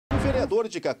vereador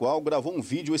de Cacoal gravou um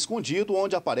vídeo escondido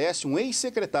onde aparece um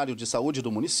ex-secretário de saúde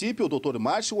do município, o Dr.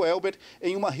 Márcio Welber,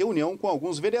 em uma reunião com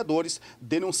alguns vereadores,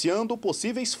 denunciando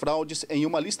possíveis fraudes em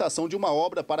uma licitação de uma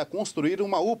obra para construir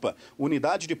uma UPA,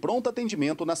 unidade de pronto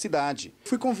atendimento na cidade.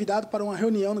 Fui convidado para uma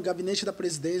reunião no gabinete da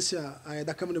presidência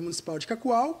da Câmara Municipal de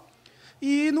Cacoal,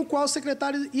 e no qual o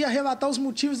secretário ia relatar os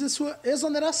motivos de sua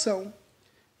exoneração.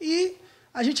 E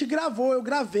a gente eu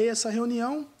gravei essa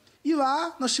reunião, e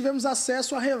lá nós tivemos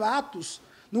acesso a relatos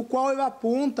no qual ele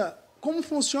aponta como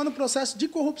funciona o processo de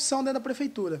corrupção dentro da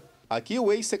prefeitura. Aqui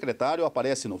o ex-secretário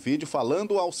aparece no vídeo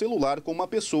falando ao celular com uma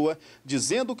pessoa,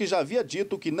 dizendo que já havia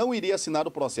dito que não iria assinar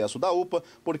o processo da UPA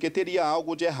porque teria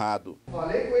algo de errado.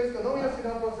 Falei com eles que eu não ia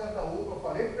assinar o processo da UPA,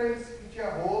 falei para eles que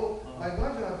tinha rolo, mas não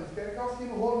adianta, eles querem que eu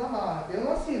assine o rolo na marra. Eu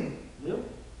não assino. Viu?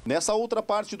 Nessa outra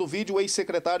parte do vídeo, o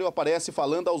ex-secretário aparece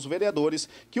falando aos vereadores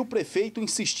que o prefeito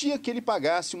insistia que ele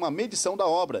pagasse uma medição da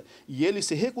obra e ele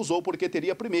se recusou porque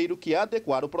teria primeiro que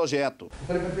adequar o projeto. Eu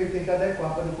falei, prefeito, tem que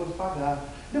adequar para depois pagar.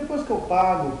 Depois que eu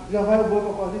pago, já vai o boi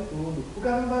para quase tudo. O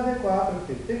cara não vai adequar,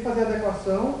 prefeito. Tem que fazer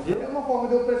adequação. É uma forma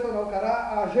de eu pressionar o cara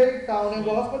a ajeitar o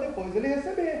negócio para depois ele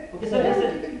receber. Porque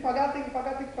tem que pagar, tem que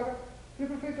pagar, tem que pagar.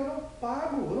 Prefeito, eu não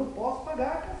pago, eu não posso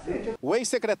pagar, cacete. O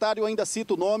ex-secretário ainda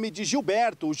cita o nome de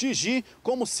Gilberto, o Gigi,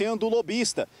 como sendo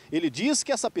lobista. Ele diz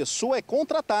que essa pessoa é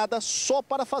contratada só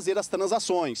para fazer as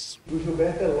transações. O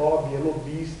Gilberto é lobby, é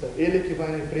lobista. Ele que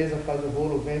vai na empresa, faz o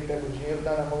rolo, vem, pega o dinheiro,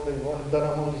 dá na mão da Ivone, dá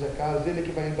na mão do Zé Carlos. Ele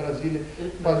que vai em Brasília,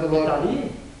 faz o lobby. Ele tá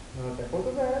ali? Não, até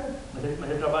Porto Velho. Mas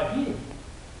ele trabalha aqui?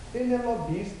 Ele é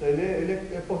lobista, ele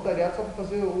é portariado só para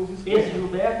fazer os esquemas. Esse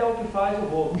Gilberto é o que faz o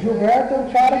rolo. Gilberto é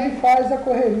o cara que faz a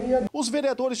correria. Os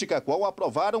vereadores de Cacoal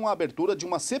aprovaram a abertura de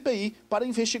uma CPI para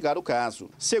investigar o caso.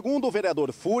 Segundo o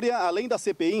vereador Fúria, além da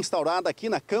CPI instaurada aqui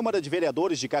na Câmara de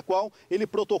Vereadores de Cacoal, ele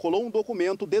protocolou um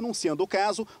documento denunciando o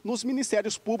caso nos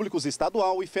Ministérios Públicos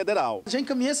Estadual e Federal. Já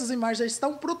encaminhei essas imagens, já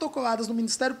estão protocoladas no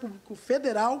Ministério Público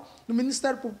Federal, no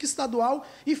Ministério Público Estadual,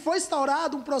 e foi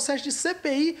instaurado um processo de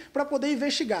CPI para poder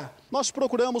investigar. Nós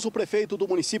procuramos o prefeito do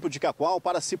município de Cacoal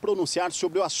para se pronunciar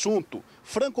sobre o assunto.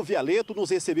 Franco Vialeto nos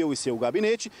recebeu em seu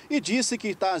gabinete e disse que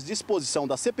está à disposição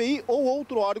da CPI ou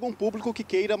outro órgão público que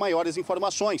queira maiores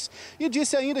informações. E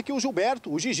disse ainda que o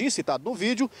Gilberto, o Gigi citado no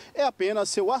vídeo, é apenas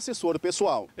seu assessor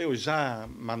pessoal. Eu já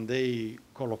mandei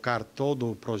colocar todo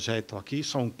o projeto aqui,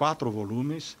 são 4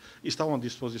 volumes, estão à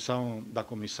disposição da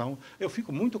comissão. Eu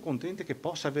fico muito contente que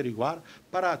possa averiguar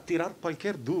para tirar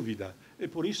qualquer dúvida. E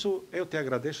por isso eu te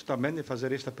agradeço também de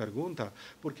fazer esta pergunta,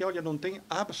 porque, olha, não tem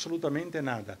absolutamente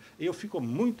nada. Eu fico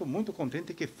muito, muito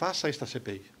contente que faça esta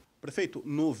CPI. Prefeito,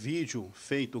 no vídeo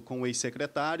feito com o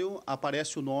ex-secretário,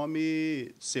 aparece o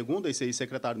nome, segundo esse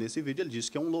ex-secretário nesse vídeo, ele disse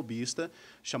que é um lobista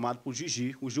chamado por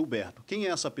Gigi, o Gilberto. Quem é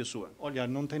essa pessoa? Olha,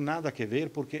 não tem nada a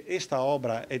ver, porque esta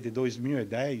obra é de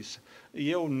 2010 e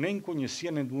eu nem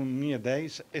conhecia em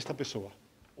 2010 esta pessoa.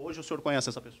 Hoje o senhor conhece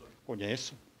essa pessoa?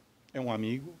 Conheço, é um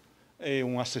amigo, é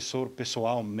um assessor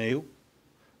pessoal meu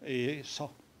e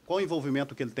só. Qual o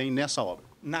envolvimento que ele tem nessa obra?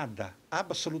 Nada,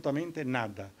 absolutamente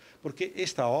nada, porque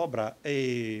esta obra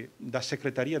é da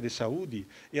Secretaria de Saúde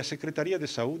e a Secretaria de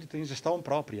Saúde tem gestão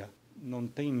própria, não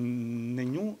tem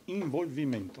nenhum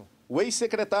envolvimento. O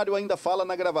ex-secretário ainda fala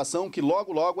na gravação que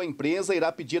logo a empresa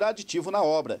irá pedir aditivo na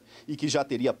obra e que já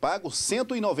teria pago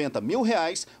R$190 mil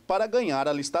para ganhar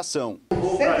a licitação.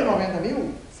 190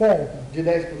 mil? Certo. De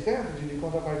 10% de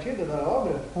contrapartida da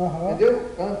obra?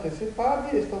 Entendeu? Antecipado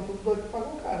e eles estão tudo doidos para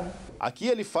pagar o cara. Aqui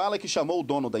ele fala que chamou o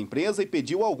dono da empresa e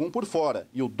pediu algum por fora.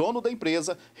 E o dono da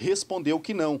empresa respondeu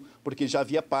que não, porque já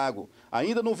havia pago.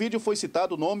 Ainda no vídeo foi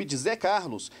citado o nome de Zé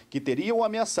Carlos, que teria o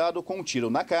ameaçado com um tiro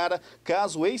na cara,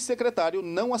 caso o ex-secretário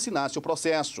não assinasse o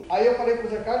processo. Aí eu falei para o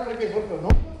Zé Carlos, falei que eu não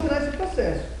vou assinar esse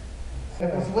processo.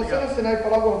 Se você não assinar e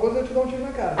falar alguma coisa, eu te dou um tiro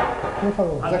na cara. Quem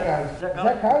falou? Zé Carlos.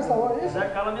 Zé Carlos falou isso? Zé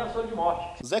Carlos ameaçou de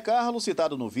morte. Zé Carlos,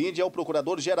 citado no vídeo, é o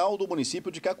procurador-geral do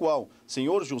município de Cacoal,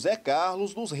 senhor José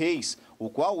Carlos dos Reis, o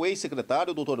qual o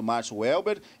ex-secretário Dr. Márcio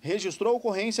Welber registrou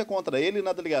ocorrência contra ele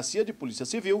na Delegacia de Polícia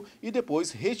Civil e depois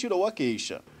retirou a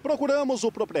queixa. Procuramos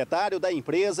o proprietário da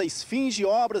empresa Esfinge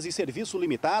Obras e Serviço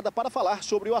Limitada para falar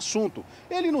sobre o assunto.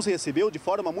 Ele nos recebeu de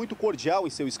forma muito cordial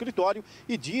em seu escritório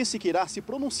e disse que irá se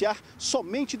pronunciar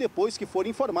somente depois que for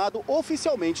informado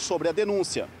oficialmente sobre a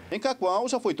denúncia. Em Cacoal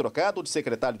já foi trocado de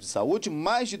secretário de saúde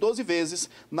mais de 12 vezes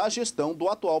na gestão do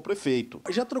atual prefeito.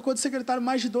 Já trocou de secretário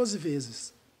mais de 12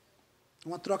 vezes.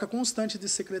 Uma troca constante de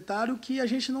secretário que a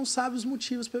gente não sabe os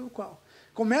motivos pelo qual.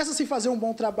 Começa a se fazer um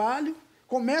bom trabalho,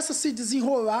 começa a se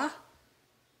desenrolar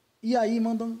e aí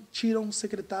tiram o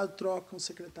secretário, trocam o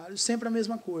secretário, sempre a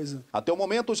mesma coisa. Até o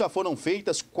momento já foram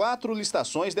feitas 4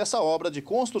 licitações dessa obra de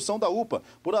construção da UPA,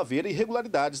 por haver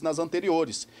irregularidades nas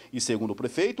anteriores. E segundo o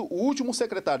prefeito, o último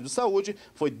secretário de saúde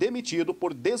foi demitido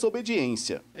por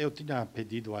desobediência. Eu tinha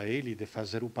pedido a ele de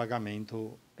fazer o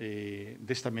pagamento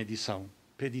desta medição.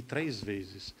 Pedi 3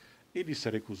 vezes. Ele se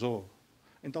recusou.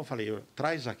 Então falei,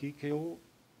 traz aqui que eu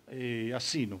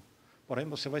assino. Porém,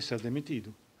 você vai ser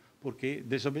demitido. Porque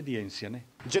desobediência, né?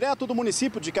 Direto do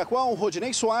município de Cacoal,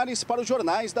 Rodinei Soares para os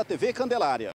jornais da TV Candelária.